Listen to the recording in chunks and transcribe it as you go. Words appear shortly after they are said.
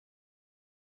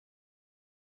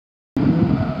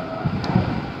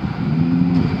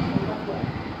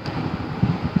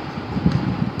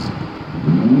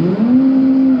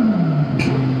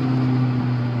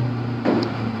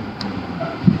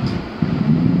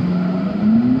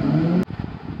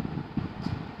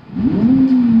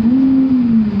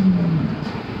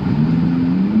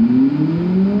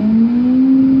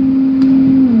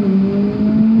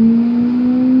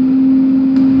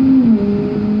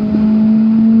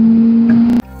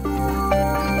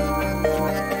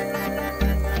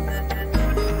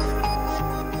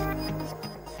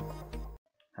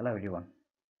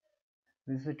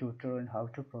tutorial on how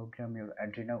to program your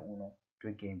Arduino Uno to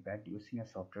a gamepad using a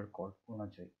software called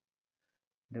Unojoy.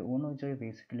 The Unojoy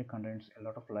basically contains a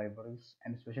lot of libraries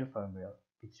and special firmware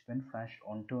which when flashed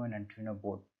onto an Arduino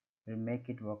board will make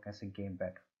it work as a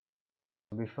gamepad.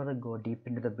 Before I go deep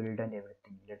into the build and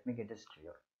everything, let me get this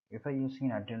clear. If I'm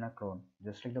using an Arduino clone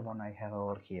just like the one I have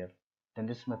over here, then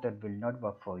this method will not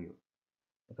work for you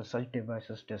because such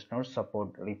devices does not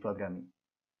support reprogramming.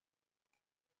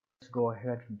 Let's go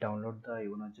ahead and download the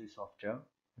Unojoy software.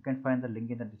 You can find the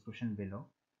link in the description below.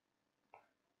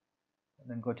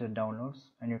 Then go to the downloads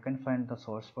and you can find the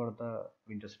source for the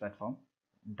Windows platform.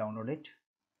 Download it,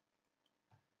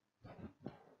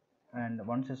 and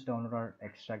once it's downloaded,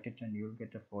 extract it and you'll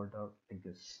get a folder like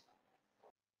this.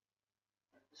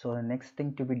 So the next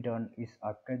thing to be done is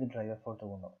upgrade the driver for the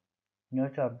Uno. In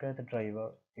order to upgrade the driver,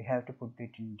 you have to put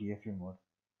it in DFU mode.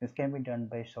 This can be done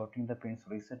by shorting the pins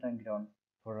reset and ground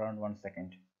for around 1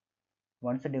 second.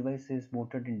 Once the device is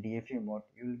booted in DFU mode,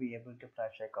 you will be able to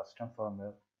flash a custom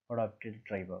firmware or updated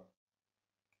driver.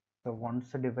 So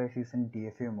once the device is in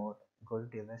DFU mode, go to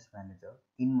device manager.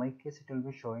 In my case, it will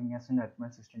be showing as an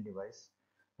admin system device,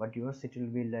 but yours it will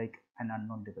be like an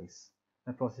unknown device.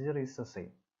 The procedure is the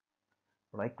same.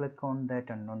 Right click on that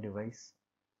unknown device,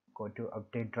 go to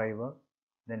update driver,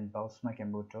 then browse my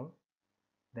computer.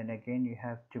 Then again you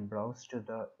have to browse to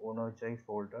the Unojoy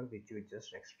folder which you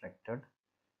just extracted,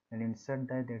 and inside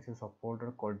that there is a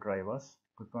subfolder called drivers.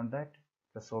 Click on that,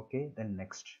 press OK, then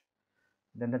next.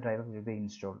 Then the driver will be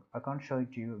installed. I can't show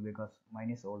it to you because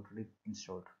mine is already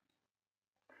installed.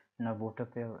 Now boot up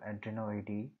your Arduino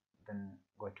IDE, then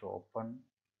go to open,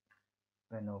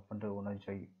 then open the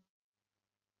Unojoy,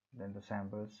 then the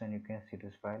samples, and you can see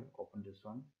this file. Open this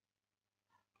one.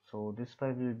 So this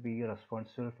file will be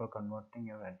responsible for converting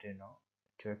your Arduino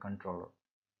to a controller.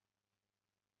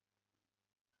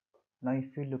 Now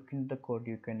if you look into the code,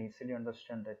 you can easily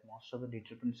understand that most of the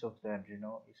determinants of the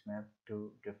Arduino is mapped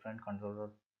to different controller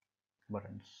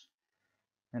buttons.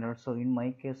 And also in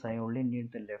my case, I only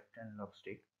need the left analog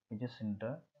stick which is in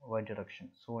the y direction,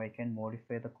 so I can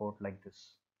modify the code like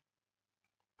this.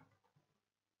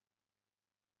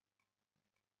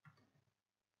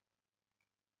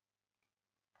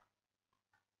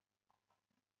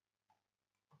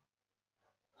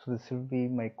 So this will be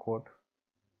my code.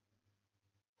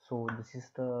 So this is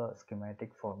the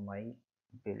schematic for my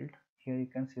build. Here you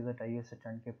can see that I use a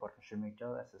 10K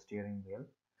potentiometer as a steering wheel,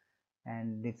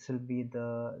 and this will be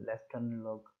the left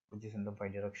analog which is in the y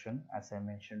direction as I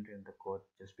mentioned in the code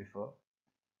just before.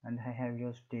 And I have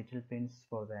used digital pins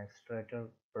for the accelerator,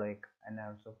 brake, and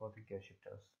also for the gear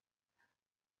shifters.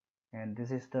 And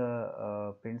this is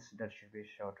the pins that should be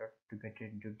shorted to get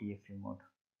it into DFU mode.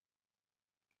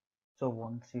 So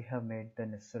once you have made the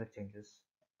necessary changes,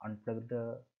 unplug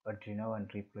the Arduino and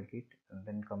replug it, and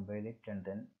then compile it and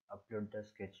then upload the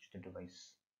sketch to the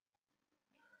device.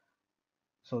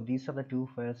 So these are the two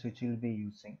files which you will be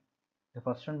using. The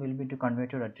first one will be to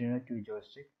convert your Arduino to a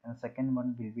joystick, and the second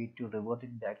one will be to revert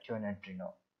it back to an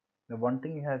Arduino. The one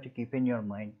thing you have to keep in your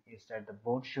mind is that the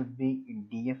board should be in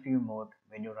DFU mode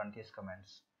when you run these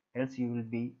commands, else you will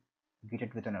be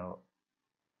greeted with an error.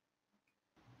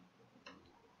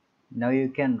 Now you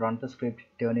can run the script,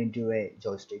 turn into a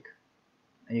joystick,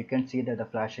 and you can see that the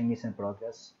flashing is in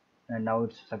progress, and now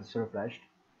it's successfully flashed.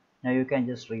 Now you can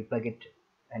just replug it,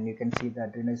 and you can see the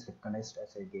Arduino is recognized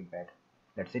as a gamepad.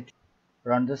 That's it.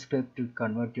 Run the script to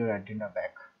convert your Arduino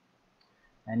back,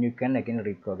 and you can again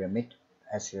reprogram it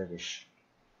as you wish.